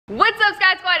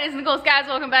Sky Squad? It's Nicole Skyes.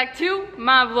 Welcome back to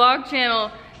my vlog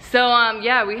channel. So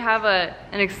yeah, we have an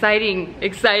exciting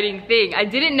thing. I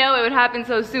didn't know it would happen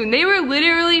so soon. They were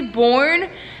literally born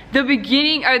the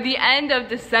beginning or the end of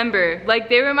December. Like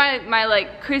they were my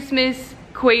like Christmas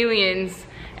Quailians.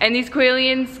 And these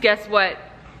Quailians, guess what?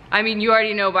 I mean, you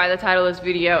already know by the title of this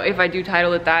video, if I do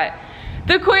title it that.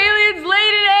 The Quailians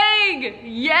laid an egg!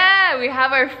 Yeah, we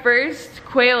have our first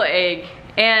quail egg.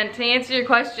 And to answer your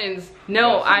questions,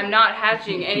 no, I'm not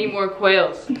hatching any more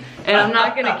quails. And I'm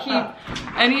not gonna keep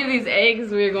any of these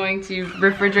eggs. We're going to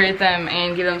refrigerate them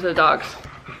and give them to the dogs.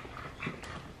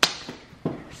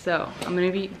 So I'm gonna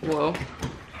be,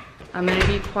 I'm gonna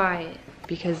be quiet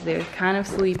because they're kind of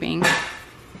sleeping.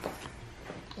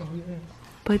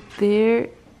 But there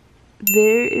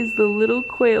is the little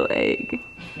quail egg.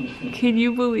 Can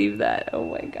you believe that? Oh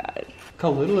my god. Look how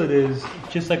little it is.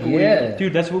 Just like we,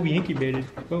 dude, that's what we incubated.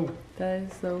 Oh. That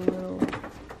is so little.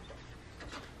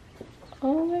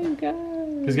 Oh my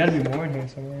god. There's gotta be more in here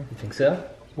somewhere. You think so?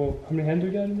 Well, how many hens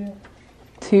we got in there?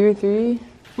 2 or 3.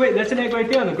 Wait, that's an egg right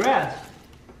there on the grass.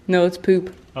 No, it's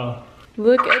poop. Oh.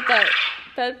 Look at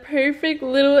that perfect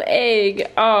little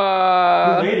egg.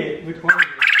 Aww. Who laid it? Which one?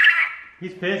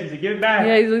 He's pissed. He's like, give it back.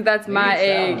 Yeah, he's like, that's my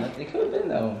egg. It could have been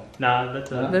though. Nah,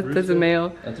 that's a that's a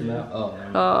male. That's a male. Oh.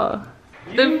 Aw.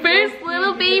 The first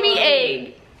little baby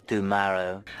egg.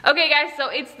 Tomorrow. Okay guys, so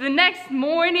it's the next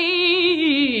morning.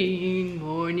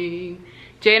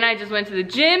 Jay and I just went to the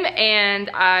gym and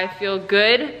I feel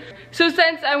good. So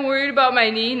since I'm worried about my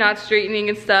knee not straightening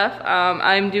and stuff,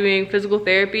 I'm doing physical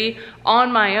therapy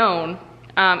on my own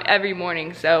every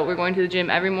morning. So we're going to the gym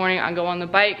every morning. I go on the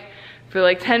bike for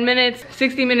like 10 minutes,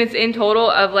 60 minutes in total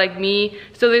of like me.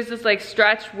 So there's this like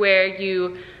stretch where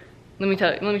you, let me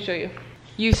show you.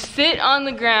 You sit on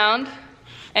the ground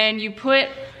and you put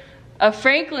a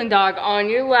Franklin dog on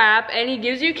your lap and he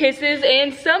gives you kisses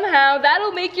and somehow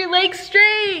that'll make your legs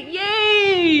straight.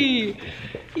 Yay!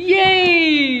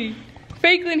 Yay!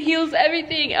 Franklin heals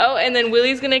everything. Oh, and then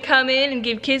Willie's gonna come in and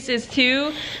give kisses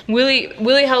too.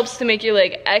 Willie helps to make your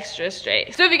leg extra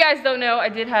straight. So if you guys don't know, I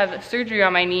did have surgery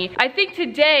on my knee. I think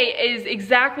today is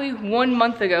exactly 1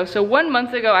 month ago. So 1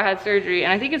 month ago I had surgery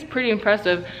and I think it's pretty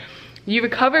impressive. You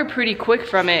recover pretty quick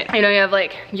from it. I know you have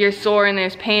like, you're sore and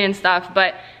there's pain and stuff,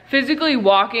 but physically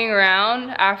walking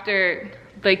around after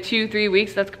like 2-3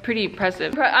 weeks, that's pretty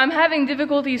impressive. I'm having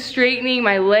difficulty straightening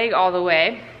my leg all the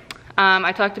way.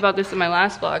 I talked about this in my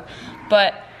last vlog,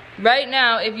 but right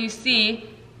now, if you see,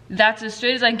 that's as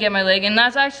straight as I can get my leg, and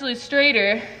that's actually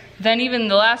straighter than even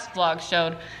the last vlog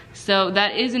showed. So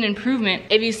that is an improvement.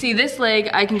 If you see this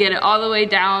leg, I can get it all the way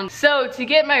down. So to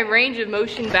get my range of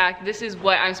motion back, this is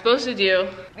what I'm supposed to do.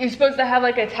 You're supposed to have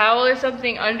like a towel or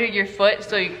something under your foot.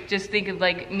 So you just think of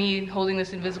like me holding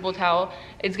this invisible towel.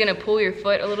 It's gonna pull your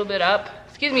foot a little bit up.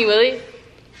 Excuse me, Willie.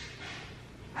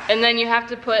 And then you have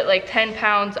to put like 10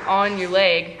 pounds on your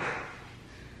leg.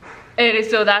 And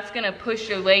so that's gonna push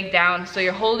your leg down. So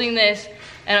you're holding this,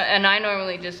 and I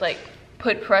normally just like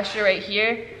put pressure right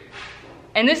here.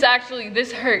 And this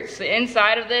hurts. The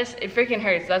inside of this, it freaking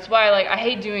hurts. That's why I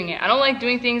hate doing it. I don't like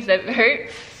doing things that hurt.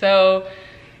 So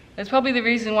that's probably the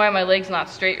reason why my leg's not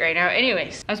straight right now.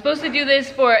 Anyways, I'm supposed to do this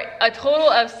for a total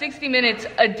of 60 minutes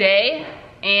a day.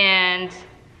 And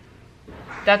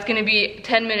that's gonna be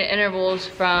 10-minute intervals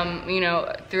from, you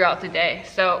know, throughout the day.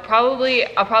 So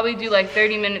I'll probably do like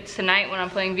 30 minutes tonight when I'm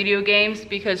playing video games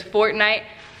because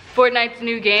Fortnite's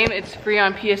new game, it's free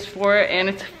on PS4 and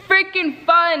it's freaking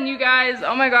fun, you guys.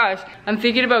 Oh my gosh. I'm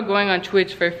thinking about going on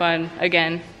Twitch for fun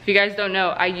again. If you guys don't know,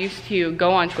 I used to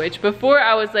go on Twitch. Before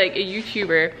I was like a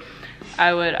YouTuber,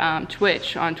 I would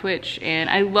Twitch on Twitch and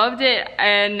I loved it.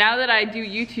 And now that I do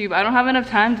YouTube, I don't have enough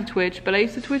time to Twitch, but I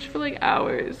used to Twitch for like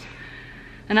hours.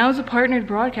 And I was a partnered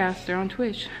broadcaster on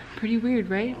Twitch. Pretty weird,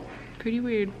 right? Pretty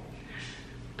weird.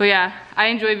 But yeah, I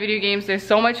enjoy video games. They're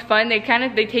so much fun. They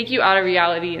take you out of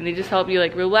reality and they just help you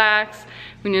like relax.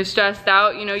 When you're stressed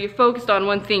out, you know, you're focused on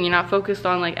one thing. You're not focused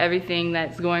on like everything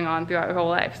that's going on throughout your whole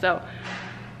life. So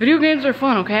video games are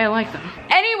fun, okay? I like them.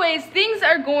 Anyways, things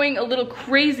are going a little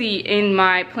crazy in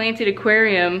my planted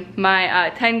aquarium,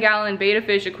 my 10-gallon betta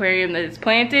fish aquarium that is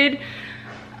planted.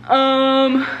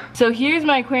 So here's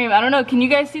my aquarium. I don't know, can you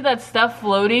guys see that stuff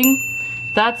floating?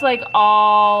 That's like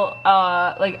all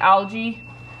like algae.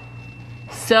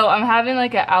 So I'm having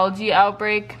like an algae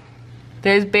outbreak.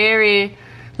 There's Barry.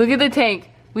 Look at the tank.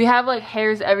 We have like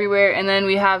hairs everywhere and then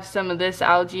we have some of this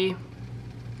algae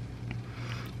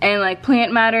and like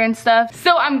plant matter and stuff.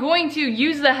 So I'm going to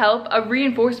use the help of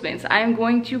reinforcements. I'm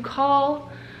going to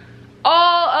call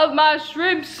all of my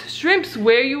shrimps. Shrimps,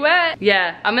 where you at?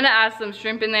 Yeah, I'm gonna add some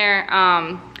shrimp in there.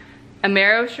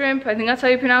 Amaro shrimp. I think that's how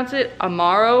you pronounce it.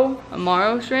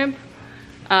 Amaro shrimp.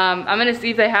 I'm gonna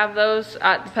see if they have those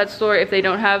at the pet store. If they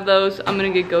don't have those, I'm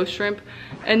gonna get ghost shrimp.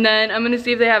 And then I'm gonna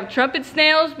see if they have trumpet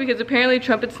snails, because apparently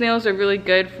trumpet snails are really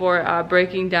good for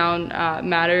breaking down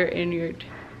matter in your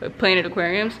Planet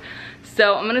aquariums.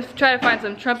 So I'm gonna try to find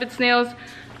some trumpet snails.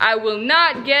 I will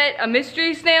not get a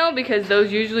mystery snail because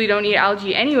those usually don't eat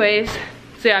algae anyways.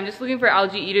 So yeah, I'm just looking for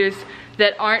algae eaters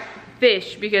that aren't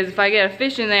fish, because if I get a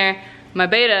fish in there, my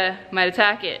beta might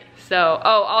attack it. So,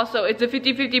 oh, also it's a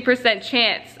 50-50%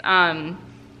 chance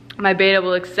my beta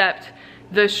will accept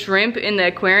the shrimp in the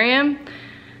aquarium.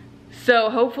 So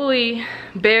hopefully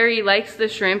Barry likes the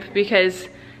shrimp, because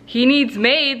he needs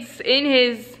maids in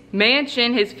his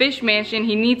mansion, his fish mansion.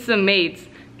 He needs some maids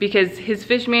because his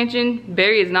fish mansion,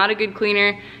 Barry is not a good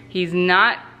cleaner. He's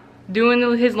not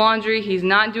doing his laundry. He's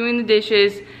not doing the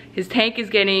dishes. His tank is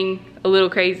getting a little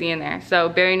crazy in there. So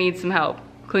Barry needs some help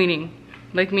cleaning.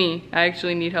 Like me, I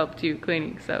actually need help too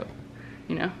cleaning. So,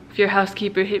 you know, if you're a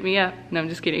housekeeper, hit me up. No, I'm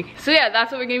just kidding. So yeah,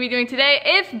 that's what we're gonna be doing today.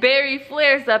 If Barry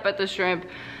flares up at the shrimp,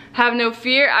 have no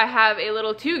fear. I have a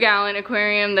little 2-gallon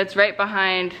aquarium that's right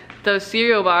behind those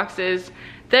cereal boxes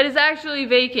that is actually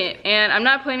vacant, and I'm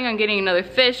not planning on getting another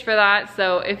fish for that.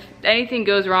 So if anything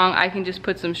goes wrong, I can just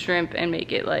put some shrimp and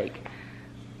make it like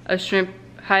a shrimp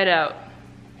hideout,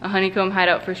 a honeycomb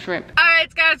hideout for shrimp. All right,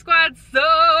 Sky Squad,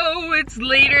 so it's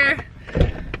later.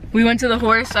 We went to the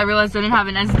horse. I realized I didn't have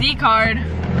an SD card.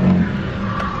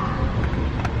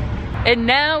 And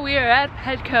now we are at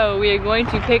Petco. We are going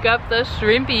to pick up the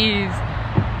shrimpies.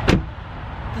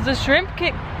 Does a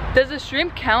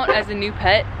shrimp count as a new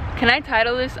pet? Can I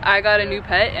title this "I got a new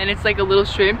pet" and it's like a little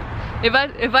shrimp? If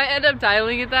I end up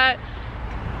titling it that,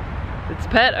 it's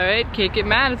pet, alright? Can't get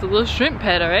mad, it's a little shrimp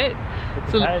pet, alright?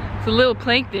 It's a little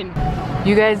plankton.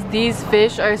 You guys, these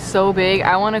fish are so big.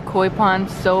 I want a koi pond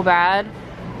so bad.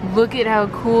 Look at how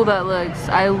cool that looks.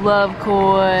 I love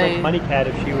koi. It's like Honey Cat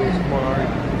if she was more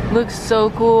hard. Looks so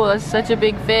cool. That's such a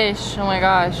big fish. Oh my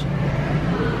gosh.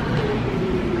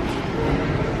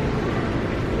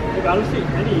 I don't see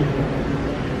any.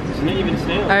 There's not even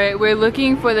snails. Alright, we're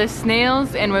looking for the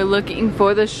snails and we're looking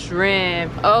for the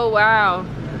shrimp. Oh wow.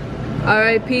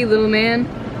 R.I.P. little man.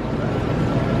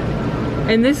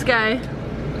 And this guy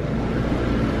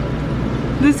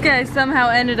somehow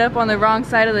ended up on the wrong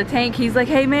side of the tank. He's like,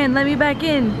 hey man, let me back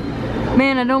in.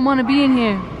 Man, I don't want to be in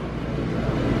here.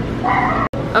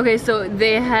 Okay, so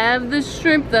they have the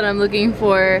shrimp that I'm looking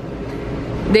for.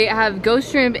 They have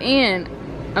ghost shrimp and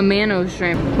a mano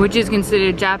shrimp, which is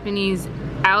considered Japanese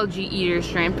algae eater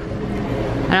shrimp.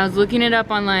 And I was looking it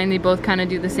up online. They both kind of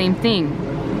do the same thing.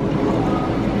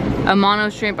 A mono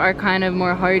shrimp are kind of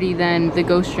more hardy than the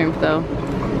ghost shrimp though.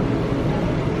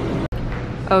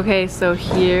 Okay, so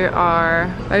here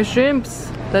are our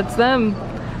shrimps. That's them,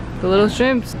 the little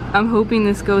shrimps. I'm hoping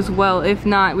this goes well. If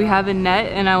not, we have a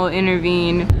net and I will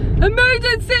intervene.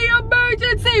 Emergency,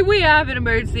 emergency! We have an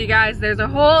emergency, guys. There's a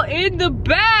hole in the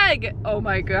bag. Oh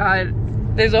my God.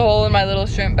 There's a hole in my little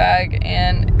shrimp bag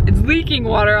and it's leaking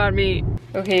water on me.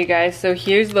 Okay guys, so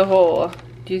here's the hole.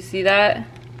 Do you see that?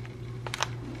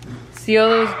 See all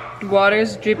those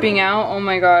waters dripping out? Oh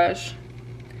my gosh.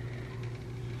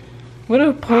 What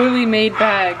a poorly made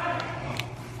bag.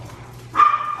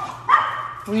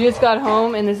 We just got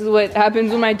home and this is what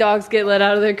happens when my dogs get let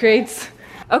out of their crates.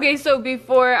 Okay, so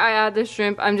before I add the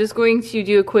shrimp, I'm just going to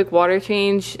do a quick water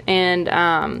change and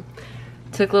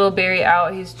took little Barry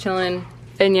out, he's chilling.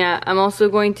 And yeah, I'm also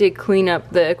going to clean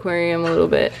up the aquarium a little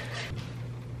bit.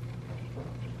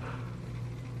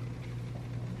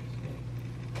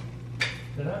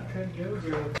 They're not Trent Joe's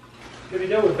or gonna be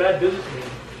done with bad businessmen.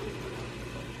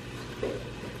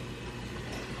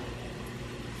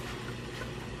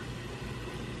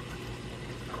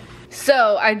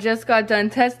 So I just got done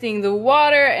testing the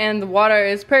water and the water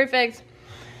is perfect.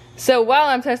 So while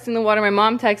I'm testing the water, my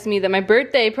mom texted me that my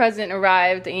birthday present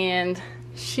arrived and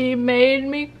she made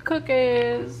me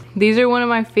cookies. These are one of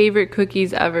my favorite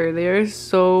cookies ever. They are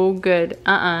so good.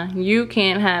 You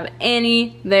can't have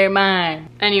any, they're mine.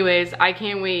 Anyways, I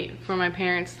can't wait for my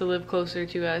parents to live closer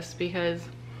to us because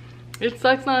it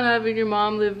sucks not having your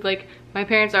mom live, like, my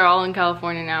parents are all in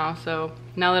California now, so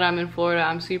now that I'm in Florida,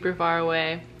 I'm super far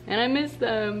away and I miss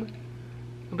them.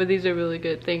 But these are really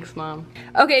good. Thanks, Mom.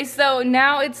 Okay, so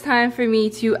now it's time for me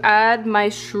to add my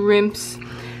shrimps.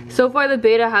 So far the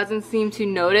beta hasn't seemed to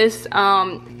notice.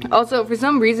 Also, for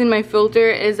some reason my filter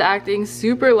is acting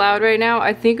super loud right now.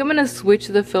 I think I'm gonna switch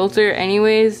the filter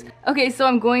anyways. Okay, so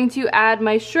I'm going to add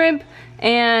my shrimp,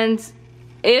 and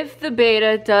if the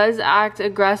beta does act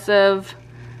aggressive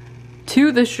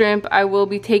to the shrimp, I will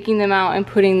be taking them out and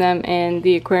putting them in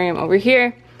the aquarium over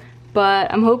here.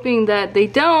 But I'm hoping that they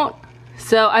don't.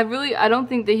 So I don't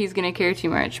think that he's gonna care too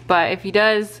much. But if he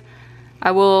does,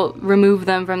 I will remove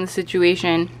them from the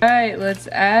situation. All right, let's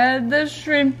add the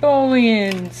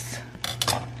shrimp-olians.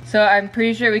 So I'm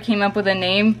pretty sure we came up with a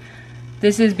name.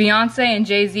 This is Beyonce and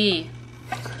Jay-Z.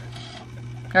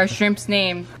 Our shrimp's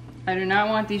name. I do not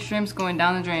want these shrimps going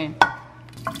down the drain.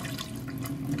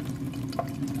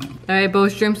 Alright,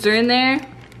 both shrimps are in there.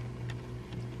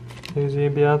 Jay-Z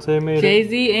and Beyonce made it.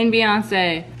 Jay-Z and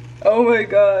Beyonce. Oh my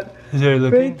god. Is there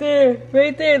looking?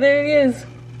 Right there, there he is.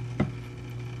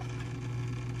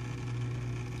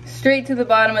 Straight to the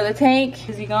bottom of the tank.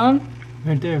 Is he gone?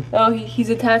 Right there. Oh, he's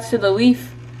attached to the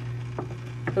leaf.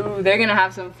 Ooh, they're gonna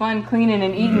have some fun cleaning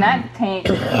and eating that tank.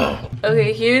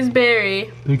 Okay, here's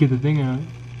Barry. Look, get the thing out.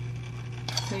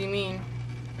 What do you mean?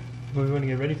 Well, we want to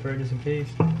get ready for it just in case.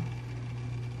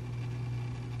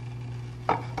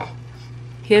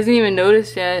 He hasn't even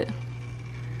noticed yet.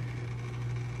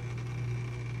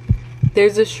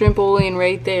 There's a shrimp-olian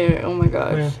right there. Oh my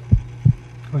gosh. Where?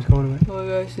 What's going on? Oh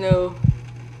my gosh, no.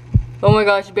 Oh my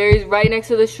gosh, Barry's right next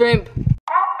to the shrimp.